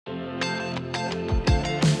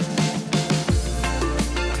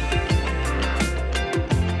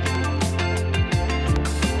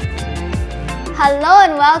Hello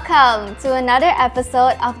and welcome to another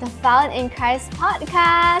episode of the Found in Christ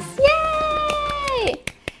podcast. Yay!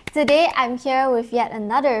 Today I'm here with yet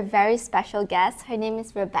another very special guest. Her name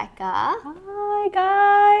is Rebecca. Hi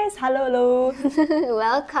guys! Hello.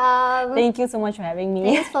 Welcome. Thank you so much for having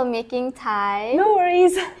me. Thanks for making time. No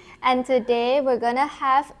worries. And today we're gonna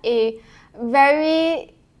have a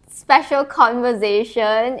very special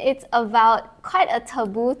conversation. It's about quite a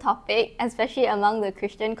taboo topic, especially among the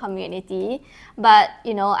Christian community. But,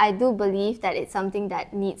 I do believe that it's something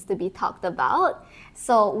that needs to be talked about.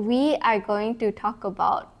 So we are going to talk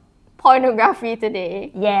about pornography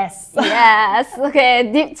today. Yes. Yes.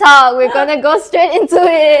 Okay, deep talk. We're gonna go straight into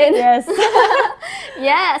it. Yes.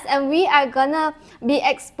 Yes, and we are gonna be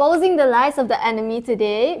exposing the lies of the enemy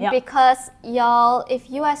today. Yep. Because y'all, if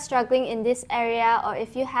you are struggling in this area or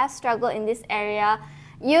if you have struggled in this area,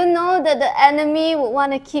 you know that the enemy would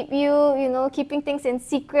want to keep you, keeping things in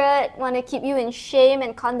secret, want to keep you in shame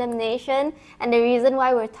and condemnation. And the reason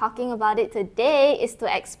why we're talking about it today is to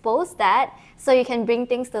expose that so you can bring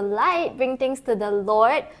things to light, bring things to the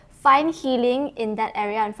Lord, find healing in that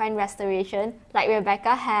area and find restoration like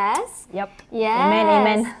Rebecca has. Yep. Yes.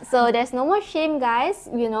 Amen. So there's no more shame, guys.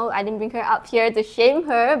 I didn't bring her up here to shame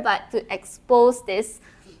her, but to expose this,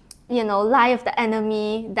 lie of the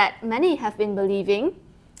enemy that many have been believing,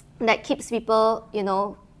 that keeps people,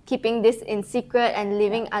 keeping this in secret and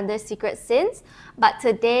living under secret sins. But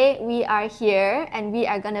today we are here and we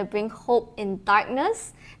are going to bring hope in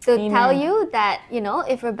darkness to Amen. tell you that,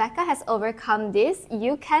 if Rebecca has overcome this,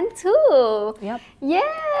 you can too. Yep.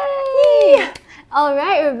 Yay! All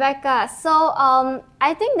right, Rebecca. So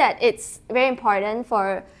I think that it's very important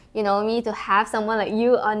for me to have someone like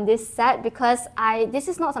you on this set because this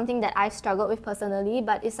is not something that I've struggled with personally,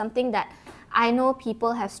 but it's something that I know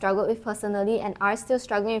people have struggled with personally and are still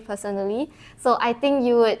struggling with personally. So I think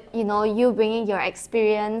you would, you bringing your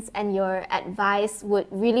experience and your advice would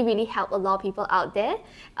really, really help a lot of people out there.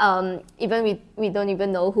 Even we don't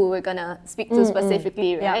even know who we're gonna speak to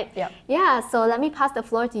specifically, right? Yep. Yeah, so let me pass the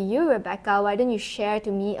floor to you, Rebecca. Why don't you share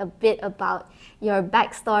to me a bit about your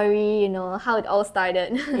backstory, how it all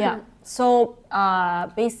started? Yeah. So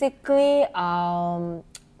basically,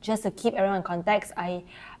 just to keep everyone in context,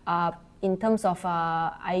 in terms of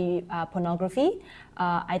pornography,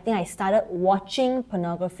 I think I started watching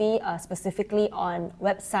pornography specifically on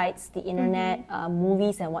websites, the internet,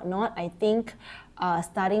 movies and whatnot. I think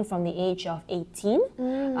starting from the age of 18,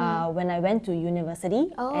 when I went to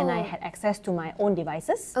university and I had access to my own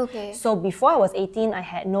devices. Okay. So before I was 18, I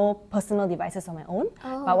had no personal devices on my own.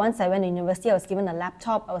 But once I went to university, I was given a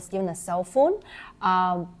laptop, I was given a cell phone.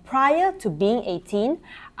 Prior to being 18,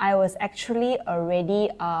 I was actually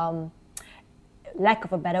already lack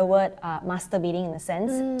of a better word, masturbating in a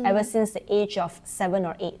sense, ever since the age of 7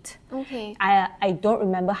 or 8. Okay. I don't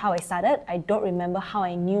remember how I started. I don't remember how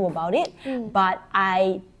I knew about it. But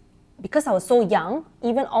because I was so young,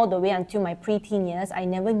 even all the way until my preteen years, I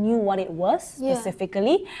never knew what it was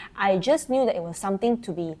specifically. I just knew that it was something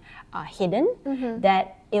to be hidden,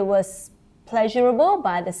 that it was pleasurable,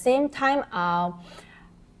 but at the same time,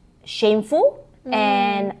 shameful.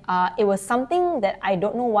 And it was something that I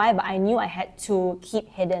don't know why, but I knew I had to keep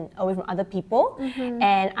hidden away from other people.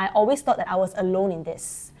 And I always thought that I was alone in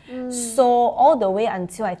this. So all the way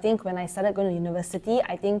until I think when I started going to university,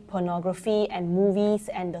 I think pornography and movies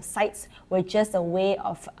and the sites were just a way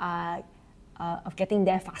of getting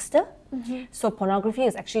there faster. So pornography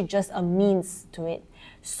is actually just a means to it.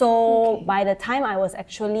 So by the time I was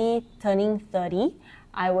actually turning 30,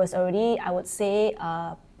 I was already, I would say,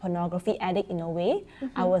 pornography addict in a way.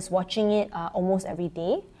 I was watching it almost every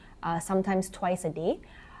day, sometimes twice a day.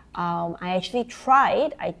 I actually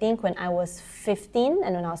tried, I think when I was 15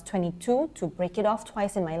 and when I was 22, to break it off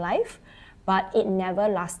twice in my life, but it never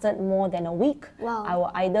lasted more than a week. Wow. I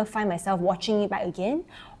will either find myself watching it back again,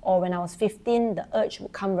 or when I was 15, the urge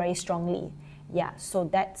would come very strongly. Yeah, so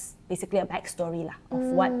that's basically a backstory of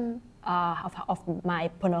what of my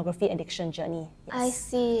pornography addiction journey. Yes.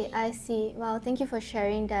 I see. Wow, thank you for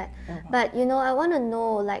sharing that. But I want to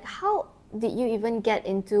know, how did you even get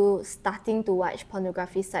into starting to watch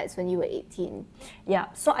pornography sites when you were 18? Yeah,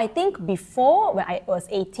 so I think before when I was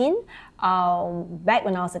 18, back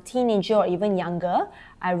when I was a teenager or even younger,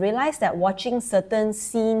 I realized that watching certain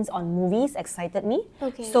scenes on movies excited me.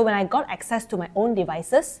 Okay. So when I got access to my own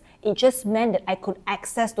devices, it just meant that I could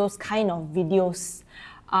access those kind of videos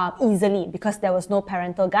easily because there was no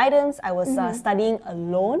parental guidance. I was studying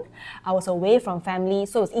alone. I was away from family,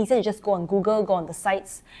 so it was easy to just go on Google, go on the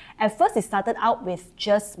sites. At first, it started out with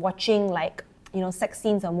just watching sex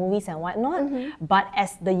scenes or movies and whatnot. But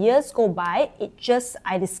as the years go by,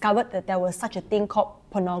 I discovered that there was such a thing called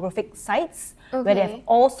pornographic sites where they have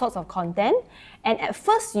all sorts of content. And at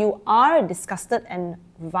first you are disgusted and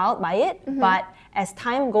reviled by it, but as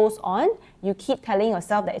time goes on, you keep telling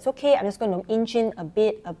yourself that it's okay, I'm just going to inch in a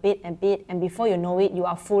bit, and before you know it, you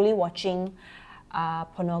are fully watching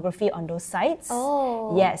pornography on those sites.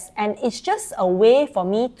 Oh. Yes, and it's just a way for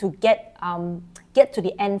me to get to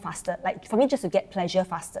the end faster. Like for me, just to get pleasure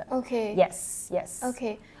faster. Okay. Yes.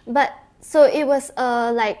 Okay, but so it was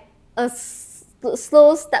like a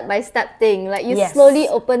slow step-by-step thing. Like you slowly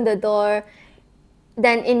opened the door.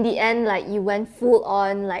 Then in the end, like you went full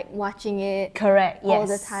on, like watching it. Correct. Yes. All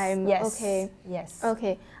the time. Yes. Okay. Yes.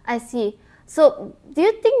 Okay, I see. So do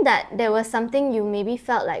you think that there was something you maybe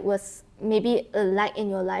felt like was maybe a lack in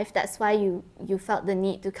your life? That's why you felt the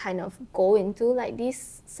need to kind of go into like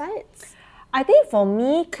these sites? I think for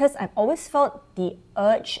me, because I've always felt the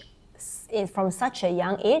urge from such a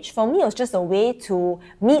young age, for me it was just a way to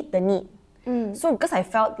meet the need. So because I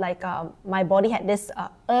felt like my body had this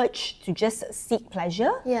urge to just seek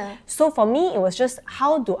pleasure. Yeah. So for me, it was just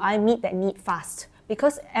how do I meet that need fast?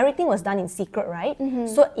 Because everything was done in secret, right?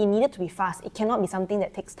 So it needed to be fast. It cannot be something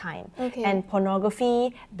that takes time. Okay. And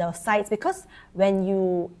pornography, the sites, because when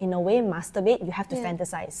you, in a way, masturbate, you have to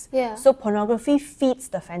fantasize. Yeah. So pornography feeds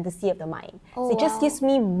the fantasy of the mind. Oh, so it just gives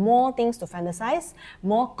me more things to fantasize,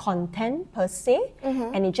 more content per se,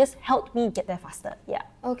 and it just helped me get there faster. Yeah.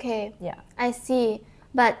 Okay. Yeah. I see.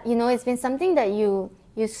 But it's been something that you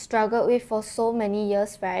struggled with for so many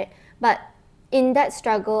years, right? But in that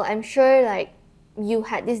struggle, I'm sure like you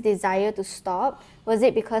had this desire to stop. Was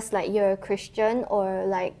it because like you're a Christian, or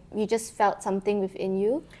like you just felt something within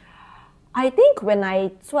you? I think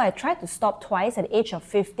I tried to stop twice at the age of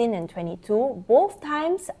 15 and 22. Both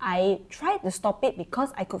times I tried to stop it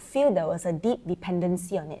because I could feel there was a deep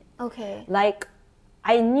dependency on it. Okay. Like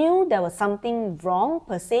I knew there was something wrong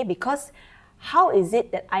per se, because how is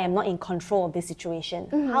it that I am not in control of this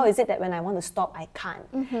situation? How is it that when I want to stop, I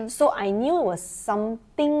can't? So I knew it was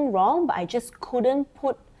something wrong, but I just couldn't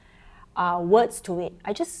put words to it.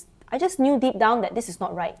 I just knew deep down that this is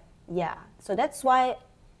not right. Yeah. So that's why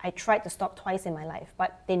I tried to stop twice in my life,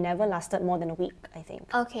 but they never lasted more than a week, I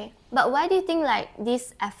think. Okay. But why do you think like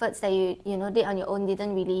these efforts that you did on your own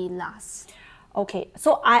didn't really last? Okay.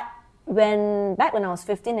 So back when I was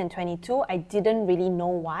 15 and 22, I didn't really know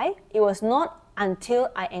why. It was not until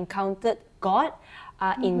I encountered God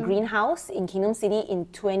in Greenhouse in Kingdom City in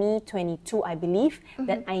 2022, I believe,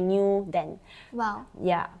 that I knew then. Wow.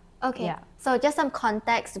 Yeah. Okay. Yeah. So just some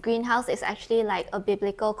context, Greenhouse is actually like a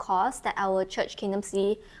biblical course that our church Kingdom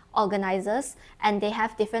City organizes, and they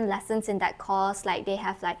have different lessons in that course. Like they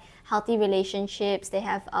have like healthy relationships, they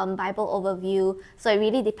have Bible overview. So it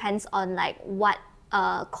really depends on like what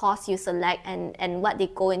course you select and what they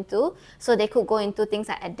go into. So they could go into things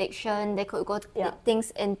like addiction, they could go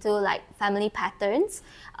things into like family patterns.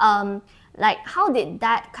 Like how did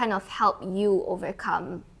that kind of help you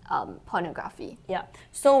overcome pornography? Yeah.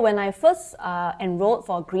 So when I first enrolled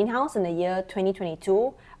for Greenhouse in the year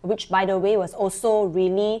 2022, which by the way was also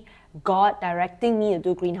really God directing me to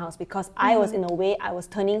do Greenhouse, because I was in a way, I was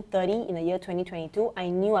turning 30 in the year 2022. I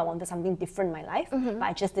knew I wanted something different in my life, but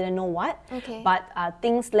I just didn't know what. Okay. But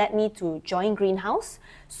things led me to join Greenhouse.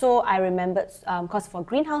 So I remembered, because for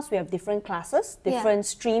Greenhouse we have different classes, different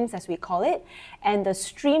streams as we call it, and the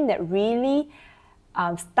stream that really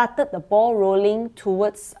started the ball rolling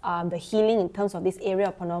towards the healing in terms of this area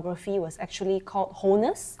of pornography was actually called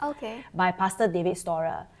Wholeness by Pastor David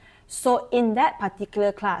Storer. So in that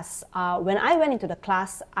particular class, when I went into the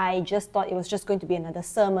class, I just thought it was just going to be another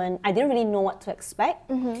sermon. I didn't really know what to expect.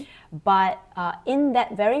 But in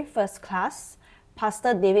that very first class,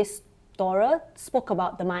 Pastor David Storer spoke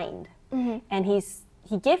about the mind. And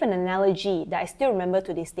he gave an analogy that I still remember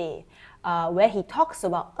to this day, where he talks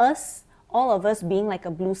about all of us being like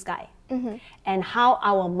a blue sky, and how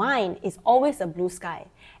our mind is always a blue sky,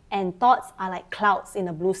 and thoughts are like clouds in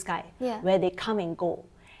a blue sky, where they come and go.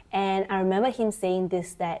 And I remember him saying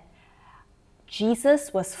this, that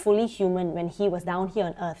Jesus was fully human when he was down here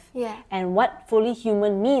on earth. And what fully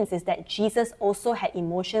human means is that Jesus also had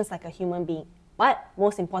emotions like a human being. But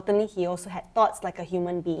most importantly, he also had thoughts like a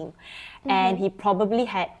human being. And he probably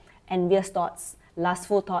had envious thoughts,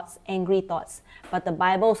 lustful thoughts, angry thoughts. But the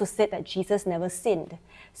Bible also said that Jesus never sinned.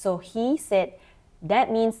 So he said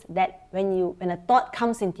that means that when a thought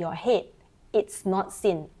comes into your head, it's not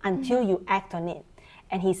sin until you act on it.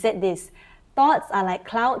 And he said this, thoughts are like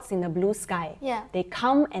clouds in the blue sky. They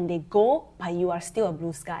come and they go, but you are still a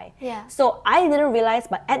blue sky. So I didn't realize,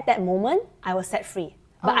 but at that moment, I was set free.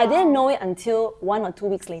 But I didn't know it until 1 or 2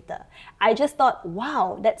 weeks later. I just thought,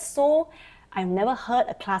 wow, that's so... I've never heard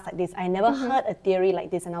a class like this. I never heard a theory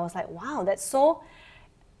like this. And I was like, wow, that's so...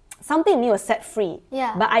 Something in me was set free.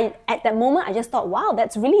 Yeah. But at that moment, I just thought, wow,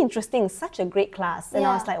 that's really interesting. Such a great class. And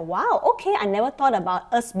I was like, wow, okay, I never thought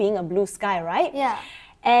about us being a blue sky, right? Yeah.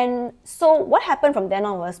 And so what happened from then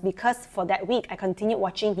on was, because for that week, I continued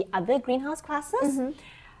watching the other greenhouse classes.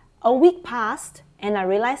 A week passed and I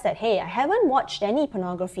realized that, hey, I haven't watched any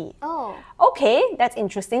pornography. Oh. Okay, that's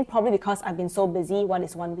interesting, probably because I've been so busy. What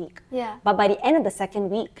is 1 week? Yeah. But by the end of the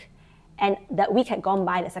second week, and that week had gone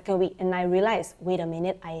by, the second week, and I realized, wait a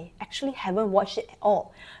minute, I actually haven't watched it at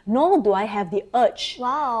all. Nor do I have the urge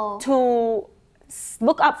to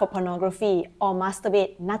look up for pornography or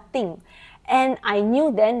masturbate, nothing. And I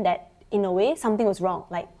knew then that, in a way, something was wrong.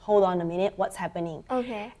 Like, hold on a minute, what's happening?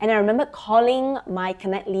 Okay. And I remember calling my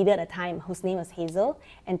Connect leader at the time, whose name was Hazel,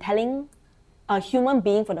 and telling a human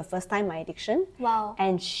being for the first time my addiction. Wow.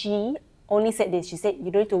 And she only said this. She said,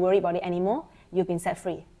 you don't need to worry about it anymore. You've been set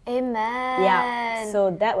free. Amen. Yeah. So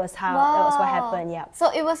that was how, that was what happened, yeah.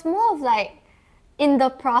 So it was more of like, in the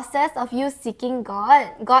process of you seeking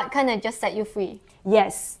God, God kind of just set you free.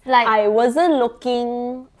 Yes. Like, I wasn't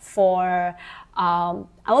looking for...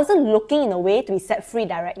 I wasn't looking in a way to be set free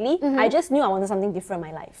directly. I just knew I wanted something different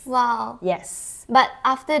in my life. Wow. Yes. But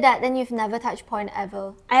after that, then you've never touched porn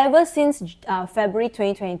ever? Ever since February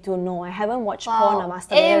 2022, no, I haven't watched porn or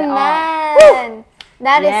masturbated Amen. at all.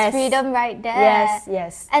 That is freedom right there. Yes,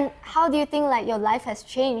 yes. And how do you think like your life has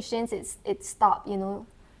changed since it stopped, you know?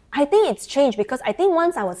 I think it's changed because I think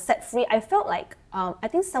once I was set free, I felt like, I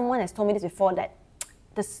think someone has told me this before, that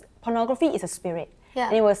this pornography is a spirit. Yeah.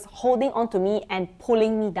 And it was holding on to me and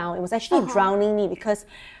pulling me down. It was actually drowning me, because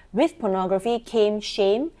with pornography came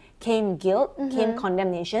shame, came guilt, came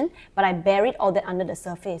condemnation, but I buried all that under the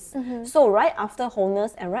surface. So right after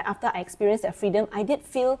wholeness and right after I experienced that freedom, I did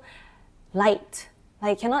feel light.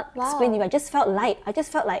 Like, I cannot explain to you. I just felt light. I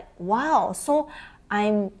just felt like, wow, so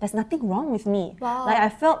there's nothing wrong with me. Wow. Like, I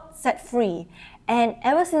felt set free. And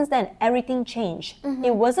ever since then, everything changed.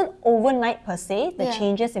 It wasn't overnight per se, the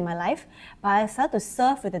changes in my life, but I started to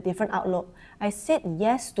serve with a different outlook. I said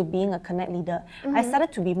yes to being a Connect leader. I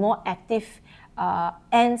started to be more active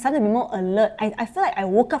and started to be more alert. I feel like I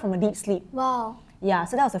woke up from a deep sleep. Wow. Yeah,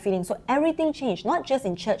 so that was the feeling. So everything changed, not just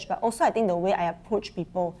in church, but also I think the way I approach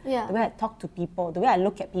people, the way I talk to people, the way I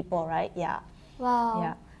look at people, right? Yeah. Wow.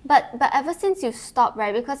 Yeah. But ever since you stopped,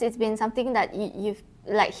 right, because it's been something that you've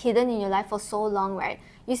like hidden in your life for so long, right?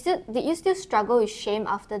 Did you still struggle with shame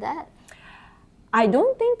after that? I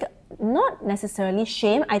don't think, not necessarily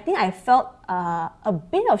shame. I think I felt a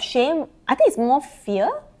bit of shame. I think it's more fear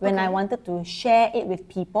when I wanted to share it with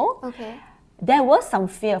people. Okay. There was some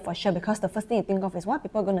fear for sure, because the first thing you think of is what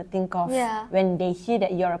people are going to think of when they hear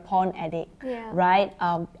that you're a porn addict, right?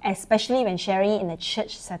 Especially when sharing it in a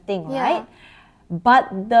church setting, right? But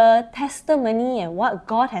the testimony and what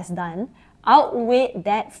God has done outweighed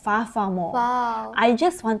that far, far more. Wow. I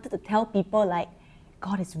just wanted to tell people, like,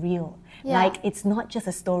 God is real. Like, it's not just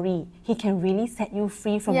a story. He can really set you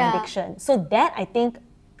free from addiction. So that, I think,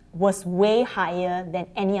 was way higher than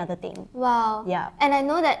any other thing. Wow. Yeah. And I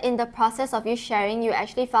know that in the process of you sharing, you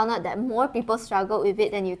actually found out that more people struggled with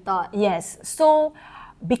it than you thought. Yes. So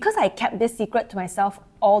because I kept this secret to myself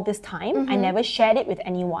all this time, I never shared it with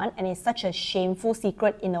anyone, and it's such a shameful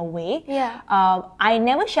secret in a way. Yeah. I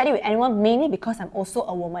never shared it with anyone, mainly because I'm also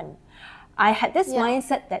a woman. I had this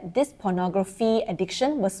mindset that this pornography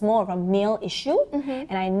addiction was more of a male issue,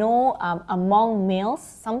 and I know among males,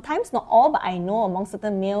 sometimes, not all, but I know among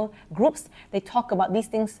certain male groups, they talk about these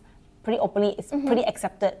things pretty openly. It's pretty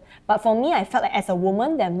accepted. But for me, I felt like as a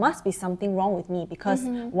woman, there must be something wrong with me, because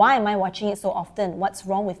why am I watching it so often? What's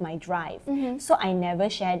wrong with my drive? So I never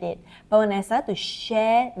shared it. But when I started to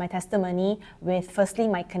share my testimony with, firstly,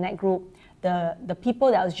 my Connect group, the people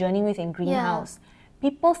that I was journeying with in Greenhouse,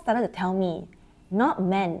 people started to tell me, not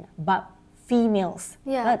men, but females,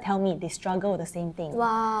 started to tell me they struggle with the same thing.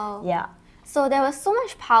 Wow. Yeah. So there was so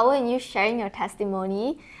much power in you sharing your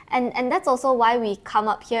testimony, and that's also why we come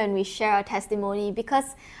up here and we share our testimony,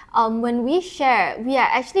 because when we share, we are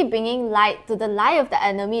actually bringing light to the lie of the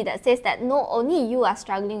enemy that says that no, only you are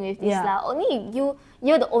struggling with this lah, only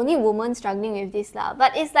you're the only woman struggling with this lah.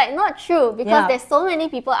 But it's like not true, because there's so many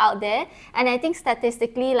people out there, and I think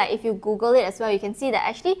statistically, like if you Google it as well, you can see that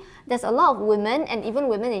actually there's a lot of women, and even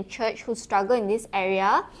women in church, who struggle in this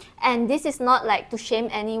area. And this is not like to shame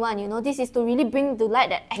anyone, you know, this is to really bring to light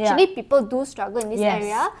that actually people do struggle in this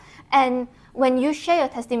area. And when you share your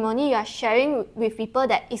testimony, you are sharing with people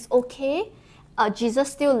that it's okay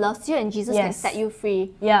Jesus still loves you and Jesus can Yes. set you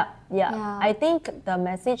free. Yeah. Yeah. I think the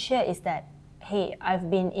message here is that, hey, at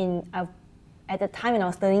the time when I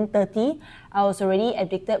was turning 30, I was already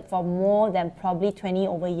addicted for more than probably 20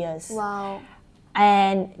 over years. Wow.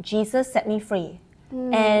 And Jesus set me free.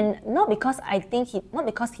 And not because he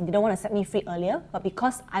didn't want to set me free earlier, but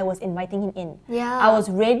because I was inviting him in. Yeah. I was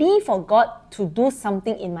ready for God to do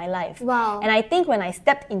something in my life. Wow. And I think when I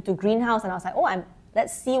stepped into Greenhouse and I was like,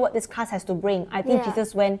 let's see what this class has to bring. I think Yeah.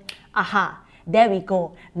 Jesus went, aha, there we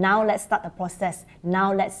go. Now let's start the process.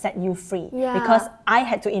 Now let's set you free. Yeah. Because I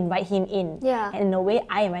had to invite him in. Yeah. And in a way,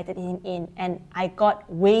 I invited him in. And I got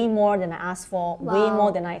way more than I asked for, way Wow.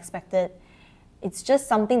 more than I expected. It's just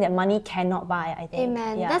something that money cannot buy, I think.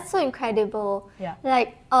 Amen. Yeah. That's so incredible. Yeah.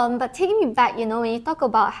 Like, but taking me back, you know, when you talk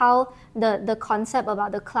about how the concept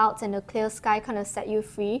about the clouds and the clear sky kind of set you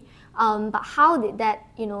free, but how did that,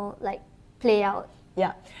 you know, like play out?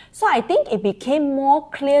 Yeah. So I think it became more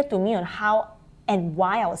clear to me on how and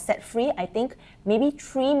why I was set free. I think maybe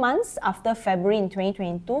 3 months after February in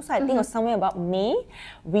 2022. So I think it was somewhere about May.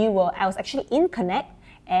 I was actually in Connect.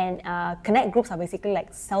 And Connect groups are basically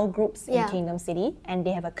like cell groups in Kingdom City, and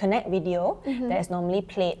they have a Connect video that is normally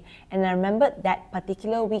played. And I remember that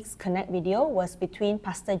particular week's Connect video was between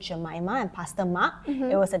Pastor Jemima and Pastor Mark.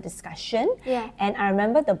 It was a discussion. Yeah. And I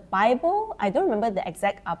remember the Bible, I don't remember the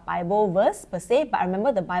exact Bible verse per se, but I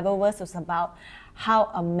remember the Bible verse was about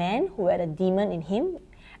how a man who had a demon in him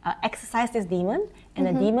exorcised this demon, and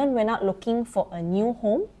the demon went out looking for a new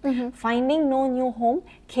home. Finding no new home,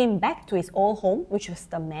 came back to his old home, which was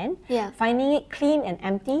the man. Yeah. Finding it clean and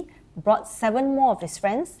empty, brought 7 more of his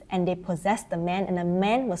friends, and they possessed the man, and the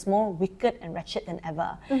man was more wicked and wretched than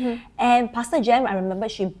ever. And Pastor Jem, I remember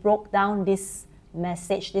she broke down this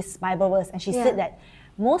message, this Bible verse, and she said that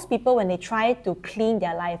most people, when they try to clean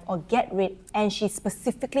their life or get rid, and she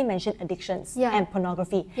specifically mentioned addictions and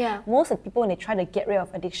pornography. Most of the people, when they try to get rid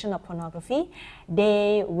of addiction or pornography,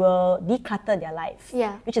 they will declutter their life.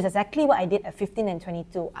 Which is exactly what I did at 15 and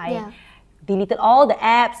 22. I deleted all the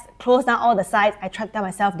apps, closed down all the sites. I tried to tell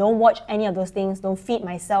myself, don't watch any of those things, don't feed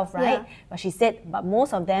myself, right? But she said, but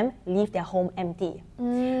most of them leave their home empty.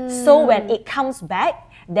 So when it comes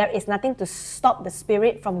back, there is nothing to stop the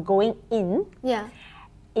spirit from going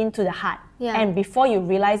into the heart. And before you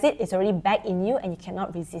realize it, it's already back in you and you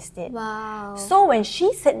cannot resist it. Wow. So when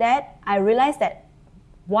she said that, I realized that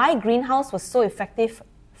why Greenhouse was so effective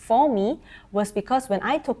for me was because when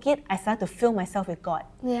I took it, I started to fill myself with God.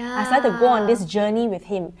 I started to go on this journey with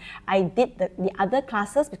Him. I did the other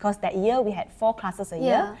classes because that year we had 4 classes a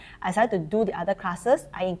year. I started to do the other classes.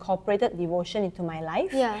 I incorporated devotion into my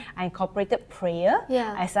life. I incorporated prayer.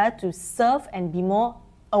 I started to serve and be more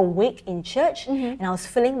awake in church, and I was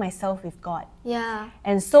filling myself with God.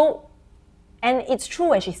 And so, and it's true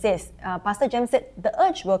when she says, Pastor Jem said, the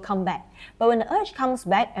urge will come back. But when the urge comes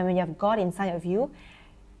back and when you have God inside of you,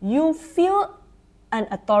 you feel an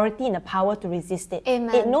authority and a power to resist it.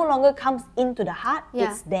 Amen. It no longer comes into the heart,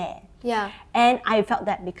 it's there. And I felt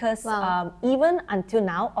that because even until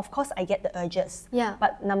now, of course, I get the urges.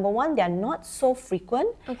 But number one, they are not so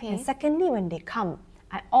frequent. And secondly, when they come,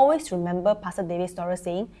 I always remember Pastor David Storer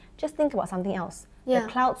saying, just think about something else. The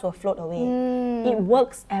clouds will float away. It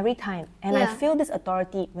works every time. And I feel this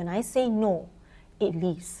authority. When I say no, it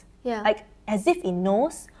leaves. Like as if it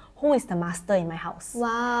knows who is the master in my house.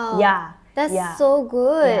 Wow. That's so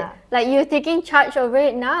good. Like you're taking charge over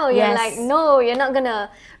it now. You're like, no, you're not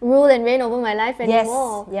gonna rule and reign over my life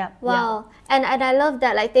anymore. Wow. And I love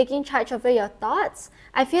that, like taking charge over your thoughts.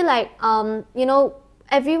 I feel like, you know,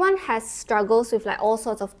 everyone has struggles with like all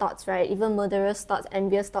sorts of thoughts, right? Even murderous thoughts,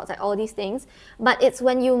 envious thoughts, like all these things. But it's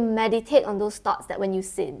when you meditate on those thoughts that when you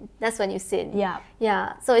sin, that's when you sin.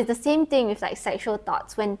 So it's the same thing with like sexual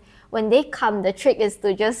thoughts. When they come, the trick is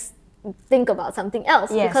to just think about something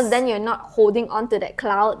else, because then you're not holding on to that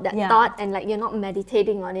cloud, that thought, and like you're not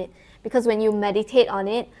meditating on it. Because when you meditate on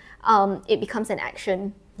it, it becomes an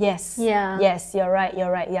action. Yes, you're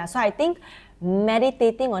right. So I think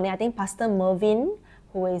meditating on it, I think Pastor Mervyn,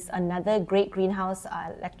 who is another great Greenhouse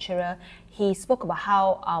lecturer, he spoke about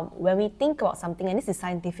how when we think about something, and this is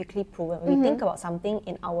scientifically proven, when we think about something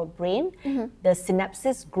in our brain, the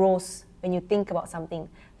synapses grows when you think about something.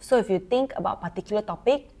 So if you think about a particular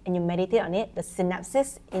topic and you meditate on it, the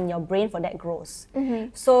synapses in your brain for that grows.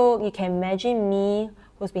 So you can imagine me,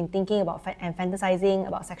 who's been thinking about and fantasizing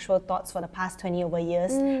about sexual thoughts for the past 20 over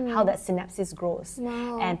years, how that synapses grows.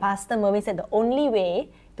 And Pastor Mervyn said the only way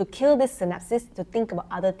to kill this synapses to think about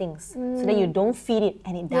other things, so that you don't feed it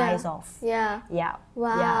and it dies off.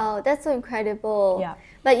 Wow, that's so incredible.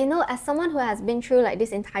 But you know, as someone who has been through like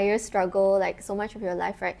this entire struggle, like so much of your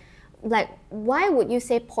life, right? like, why would you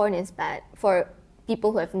say porn is bad for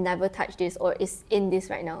people who have never touched this or is in this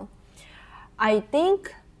right now? I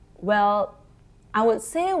think, well, I would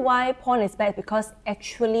say why porn is bad because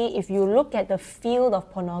actually, if you look at the field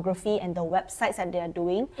of pornography and the websites that they are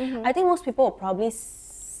doing, I think most people will probably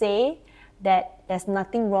say that there's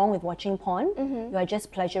nothing wrong with watching porn. You are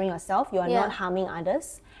just pleasuring yourself, you are not harming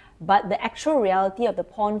others. But the actual reality of the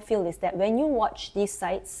porn field is that when you watch these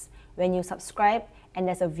sites, when you subscribe and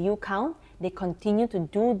there's a view count, they continue to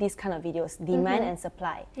do these kind of videos, demand and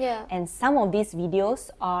supply. And some of these videos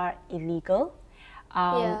are illegal.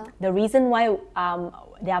 The reason why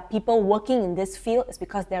there are people working in this field is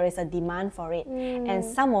because there is a demand for it. And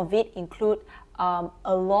some of it include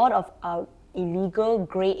a lot of illegal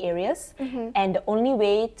grey areas, and the only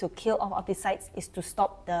way to kill off these sites is to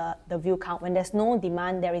stop the view count. When there's no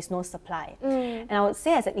demand, there is no supply. And I would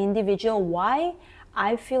say as an individual, why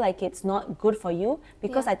I feel like it's not good for you,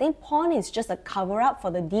 because I think porn is just a cover-up for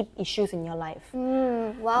the deep issues in your life.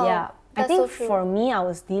 Wow. Yeah. That's I think so true. for me, I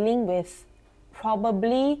was dealing with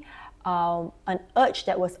probably an urge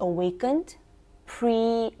that was awakened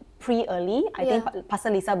pre-early. I think Pastor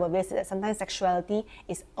Lisa Bobet said that sometimes sexuality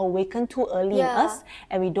is awakened too early in us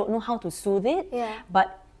and we don't know how to soothe it.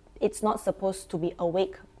 But it's not supposed to be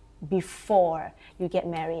awake before you get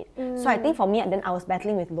married. So I think for me, then I was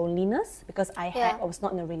battling with loneliness because I was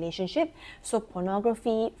not in a relationship. So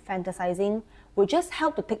pornography, fantasizing would just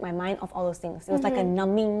help to take my mind off all those things. It was like a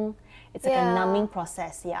numbing, it's like a numbing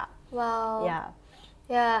process. Wow.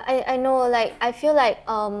 Yeah. I know, like, I feel like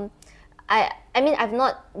I mean, I've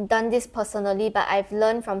not done this personally, but I've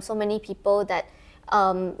learned from so many people that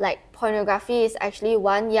like pornography is actually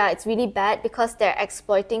one, it's really bad because they're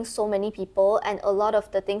exploiting so many people, and a lot of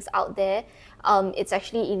the things out there, it's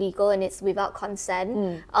actually illegal and it's without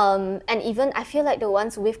consent. And even I feel like the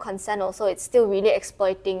ones with consent also, it's still really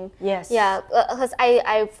exploiting. Yes. Yeah, because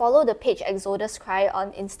I follow the page Exodus Cry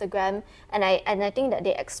on Instagram, and I think that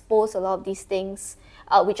they expose a lot of these things,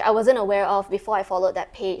 which I wasn't aware of before I followed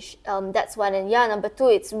that page. That's one. And number two,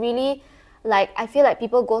 it's really like, I feel like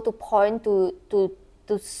people go to porn to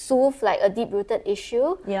soothe like a deep-rooted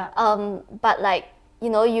issue. But like, you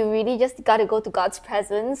know, you really just gotta go to God's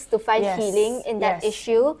presence to find healing in that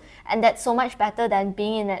issue. And that's so much better than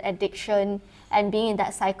being in an addiction and being in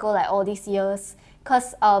that cycle like all these years.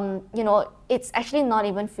 Because, you know, it's actually not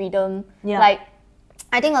even freedom. Like,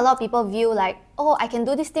 I think a lot of people view like, oh, I can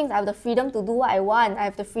do these things, I have the freedom to do what I want, I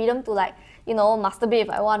have the freedom to, like, you know, masturbate if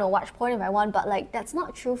I want or watch porn if I want, but like, that's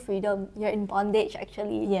not true freedom. You're in bondage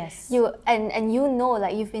actually. You and you know,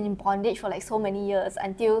 like, you've been in bondage for like so many years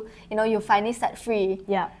until, you know, you finally set free.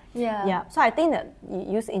 So I think that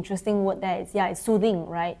you use an interesting word there. It's soothing,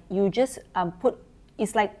 right? You just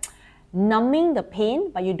it's like numbing the pain,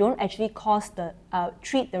 but you don't actually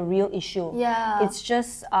treat the real issue. It's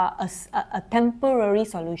just a temporary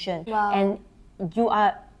solution. And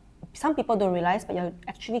some people don't realize, but you're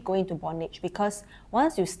actually going to bondage, because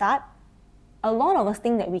once you start, a lot of us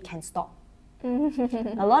think that we can stop.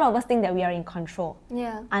 A lot of us think that we are in control.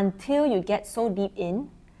 Until you get so deep in,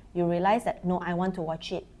 you realize that, no, I want to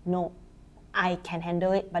watch it. No, I can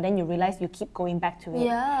handle it. But then you realize you keep going back to it.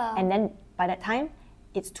 And then by that time,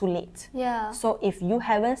 it's too late. So if you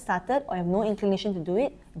haven't started or have no inclination to do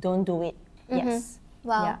it, don't do it.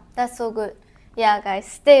 Wow, that's so good. Guys,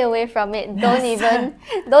 stay away from it. Don't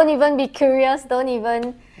even be curious. Don't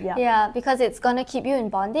even because it's gonna keep you in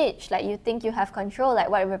bondage. Like, you think you have control, like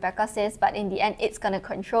what Rebecca says, but in the end it's gonna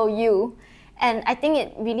control you. And I think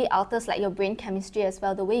it really alters like your brain chemistry as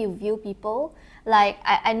well, the way you view people. Like,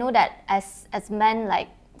 I know that as men, like,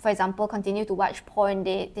 for example, continue to watch porn,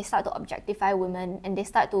 they start to objectify women and they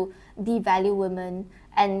start to devalue women.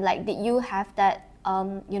 And like, did you have that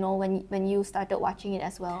you know, when you started watching it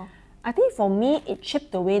as well? I think for me, it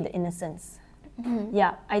chipped away the innocence.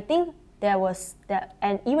 I think there was that,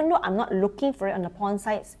 and even though I'm not looking for it on the porn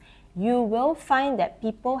sites, you will find that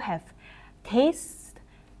people have tastes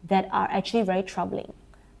that are actually very troubling.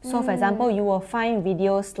 So for example, you will find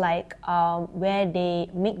videos like where they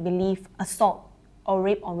make believe assault or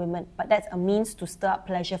rape on women, but that's a means to stir up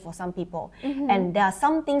pleasure for some people. And there are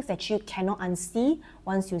some things that you cannot unsee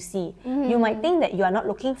once you see. You might think that you are not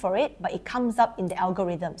looking for it, but it comes up in the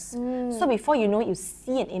algorithms. So before you know it, you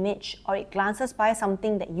see an image or it glances by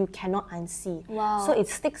something that you cannot unsee. So it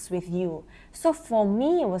sticks with you. So for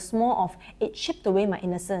me, it was more of, it chipped away my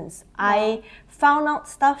innocence. I found out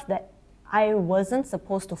stuff that I wasn't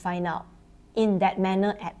supposed to find out in that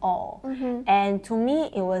manner at all. And to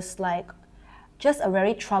me, it was like just a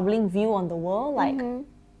very troubling view on the world. Like,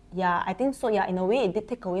 I think so. In a way, it did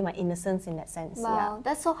take away my innocence in that sense. Wow,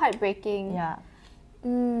 that's so heartbreaking.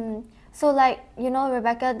 So like,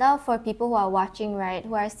 Rebecca, now for people who are watching, right,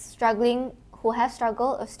 who are struggling, who have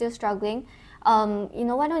struggled or still struggling,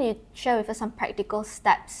 why don't you share with us some practical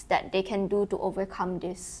steps that they can do to overcome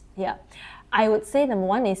this? Yeah. I would say number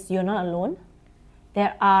one is you're not alone.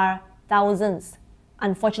 There are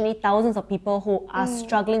unfortunately thousands of people who are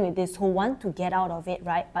struggling with this, who want to get out of it,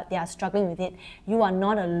 right? But they are struggling with it. You are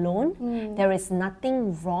not alone. There is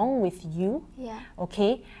nothing wrong with you. Yeah.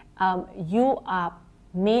 Okay? You are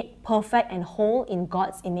made perfect and whole in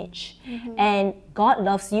God's image. And God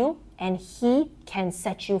loves you and He can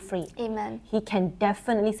set you free. Amen. He can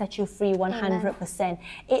definitely set you free 100%.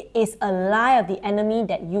 It is a lie of the enemy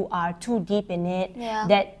that you are too deep in it,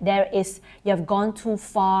 that you have gone too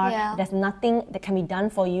far, there's nothing that can be done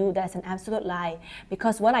for you. That's an absolute lie.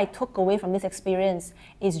 Because what I took away from this experience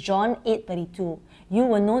is John 8:32. You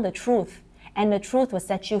will know the truth and the truth will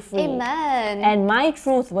set you free. Amen. And my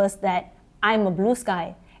truth was that I'm a blue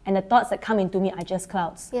sky, and the thoughts that come into me are just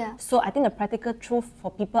clouds. Yeah. So I think the practical truth for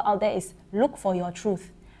people out there is look for your truth.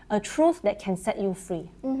 A truth that can set you free.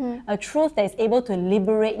 A truth that is able to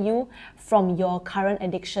liberate you from your current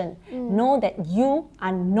addiction. Know that you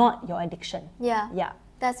are not your addiction. Yeah. Yeah.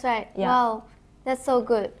 That's right. Yeah. Wow. That's so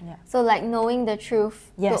good. Yeah. So like knowing the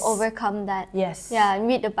truth to overcome that. Yes. Yeah, and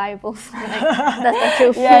read the Bible. Like, that's the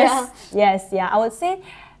truth. Yeah. I would say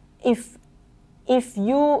if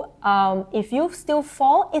you still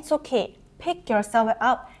fall, it's okay. Pick yourself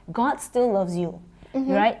up. God still loves you,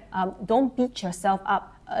 right? Don't beat yourself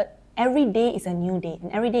up. Every day is a new day,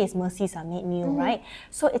 and every day His mercies are made new, right?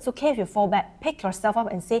 So it's okay if you fall back. Pick yourself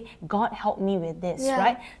up and say, God, help me with this,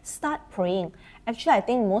 right? Start praying. Actually, I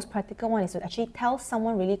think most practical one is to actually tell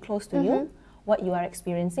someone really close to you what you are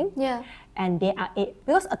experiencing. Yeah. And they are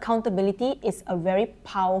because accountability is a very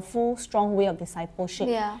powerful, strong way of discipleship.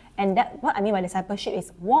 Yeah. And that what I mean by discipleship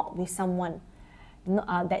is walk with someone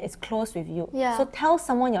that is close with you. Yeah. So tell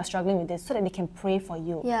someone you're struggling with this so that they can pray for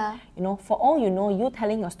you. Yeah. For all you know, you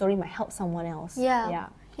telling your story might help someone else.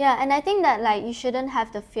 Yeah, and I think that like you shouldn't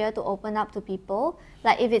have the fear to open up to people.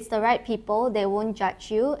 Like if it's the right people, they won't judge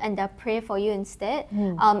you and they'll pray for you instead.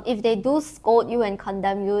 If they do scold you and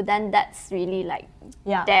condemn you, then that's really like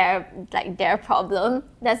their problem.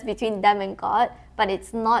 That's between them and God. But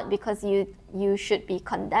it's not because you should be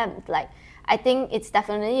condemned. Like I think it's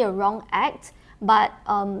definitely a wrong act. But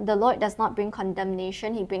the Lord does not bring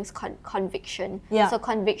condemnation, He brings conviction. Yeah. So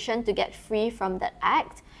conviction to get free from that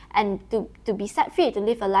act and to be set free, to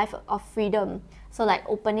live a life of freedom. So like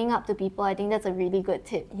opening up to people, I think that's a really good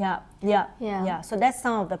tip. Yeah. So that's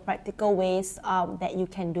some of the practical ways that you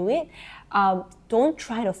can do it. Don't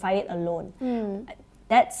try to fight it alone.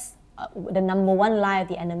 That's the number one lie of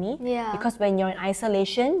the enemy. Yeah. Because when you're in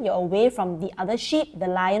isolation, you're away from the other sheep, the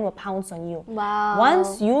lion will pounce on you. Wow.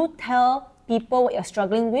 Once you tell people what you're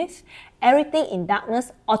struggling with, everything in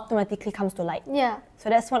darkness automatically comes to light. Yeah. So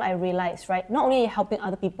that's what I realized, right? Not only are you helping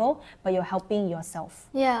other people, but you're helping yourself.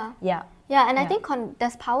 Yeah. Yeah. Yeah, and I think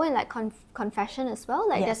there's power in like confession as well.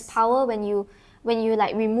 Like there's power when you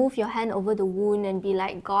like remove your hand over the wound and be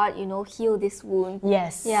like, God, heal this wound.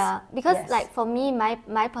 Yes. Yeah, because like for me,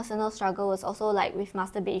 my personal struggle was also like with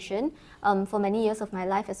masturbation for many years of my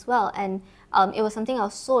life as well. And it was something I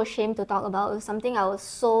was so ashamed to talk about. It was something I was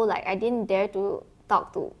so like, I didn't dare to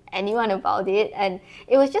talk to anyone about it. And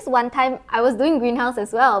it was just one time, I was doing greenhouse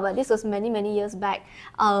as well, but this was many, many years back.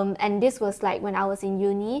 And this was like when I was in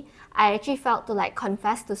uni, I actually felt to like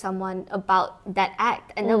confess to someone about that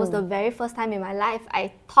act. And that was the very first time in my life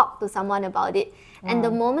I talked to someone about it. And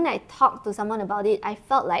the moment I talked to someone about it, I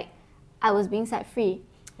felt like I was being set free.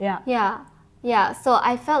 Yeah, so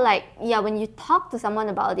I felt like, when you talk to someone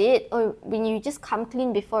about it, or when you just come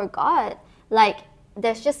clean before God, like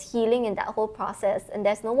there's just healing in that whole process and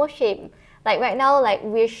there's no more shame. Like right now, like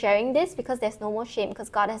we're sharing this because there's no more shame because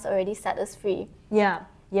God has already set us free. Yeah.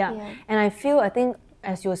 And I think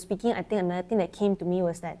as you were speaking, I think another thing that came to me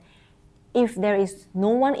was that if there is no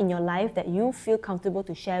one in your life that you feel comfortable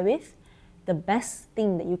to share with, the best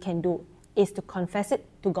thing that you can do is to confess it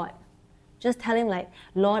to God. Just tell Him like,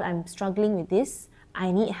 Lord, I'm struggling with this.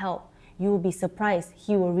 I need help. You will be surprised.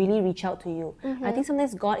 He will really reach out to you. I think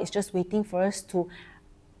sometimes God is just waiting for us to,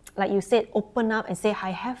 like you said, open up and say,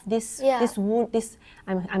 I have this wound,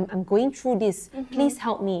 I'm going through this. Please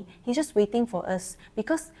help me. He's just waiting for us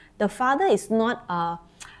because the Father is not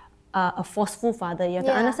a forceful father. You have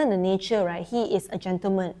to understand the nature, right? He is a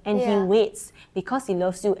gentleman and He waits because He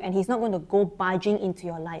loves you and He's not going to go barging into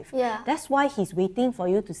your life. That's why He's waiting for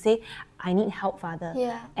you to say, I need help, Father.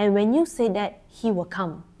 And when you say that, He will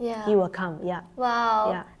come. He will come.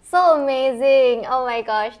 Wow. So amazing. Oh my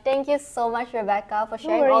gosh. Thank you so much, Rebecca, for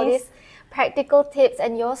sharing all these practical tips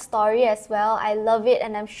and your story as well. I love it,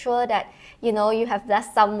 and I'm sure that you have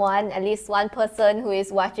blessed someone, at least one person who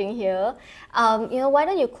is watching here. Why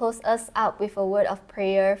don't you close us up with a word of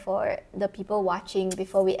prayer for the people watching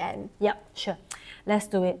before we end? Yep, sure. Let's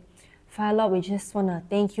do it. Father, Lord, we just want to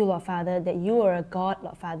thank you, Lord Father, that you are a God,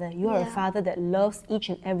 Lord Father. You are a Father that loves each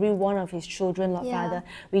and every one of his children, Lord Father.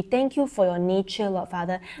 We thank you for your nature, Lord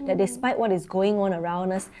Father, that despite what is going on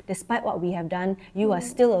around us, despite what we have done, you are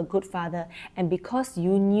still a good Father. And because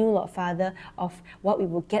you knew, Lord Father, of what we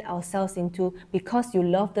will get ourselves into, because you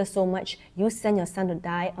loved us so much, you sent your Son to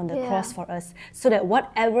die on the cross for us, so that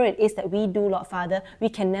whatever it is that we do, Lord Father, we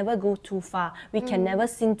can never go too far. We can never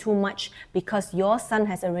sin too much, because your Son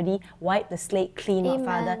has already wipe the slate clean, Lord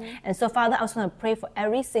Father. And so, Father, I also want to pray for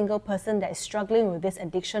every single person that is struggling with this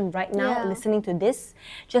addiction right now, listening to this.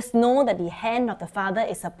 Just know that the hand of the Father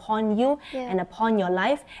is upon you and upon your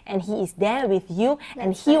life, and he is there with you,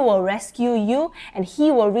 and he will rescue you, and he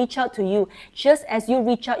will reach out to you. Just as you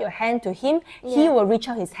reach out your hand to him, he will reach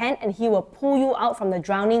out his hand, and he will pull you out from the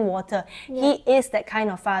drowning water. He is that kind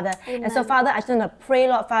of Father. And so, Father, I just want to pray,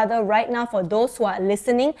 Lord Father, right now for those who are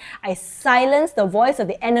listening. I silence the voice of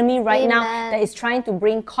the enemy right now that is trying to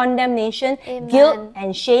bring condemnation, guilt,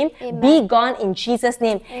 and shame. Be gone in Jesus'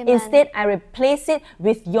 name. Instead, I replace it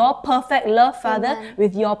with your perfect love, Father,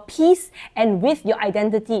 with your peace and with your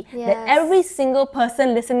identity. That every single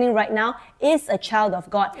person listening right now is a child of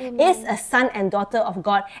God, is a son and daughter of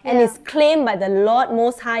God, and is claimed by the Lord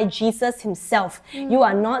Most High, Jesus himself. You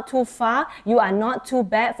are not too far, you are not too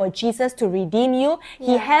bad for Jesus to redeem you.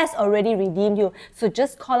 He has already redeemed you. So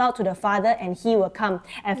just call out to the Father and he will come.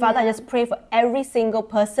 And Father, I just pray for every single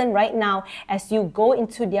person right now as you go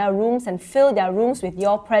into their rooms and fill their rooms with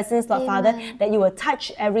your presence, Lord Father, that you will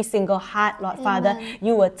touch every single heart, Lord Father.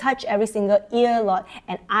 You will touch every single ear, Lord,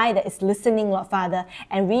 and eye that is listening, Lord Father.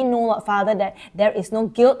 And we know, Lord Father, that there is no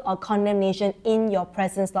guilt or condemnation in your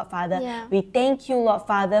presence, Lord Father. We thank you, Lord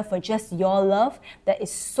Father, for just your love that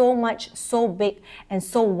is so much, so big, and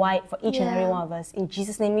so wide for each and every one of us. In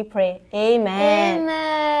Jesus' name we pray. Amen.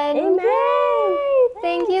 Amen. Amen. Yay.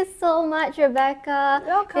 Thank you so much, Rebecca.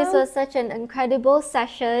 Welcome. This was such an incredible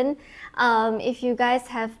session. If you guys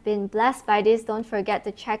have been blessed by this, don't forget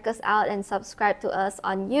to check us out and subscribe to us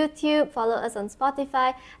on YouTube. Follow us on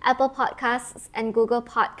Spotify, Apple Podcasts, and Google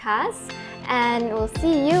Podcasts. And we'll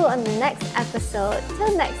see you on the next episode.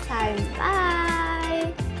 Till next time. Bye.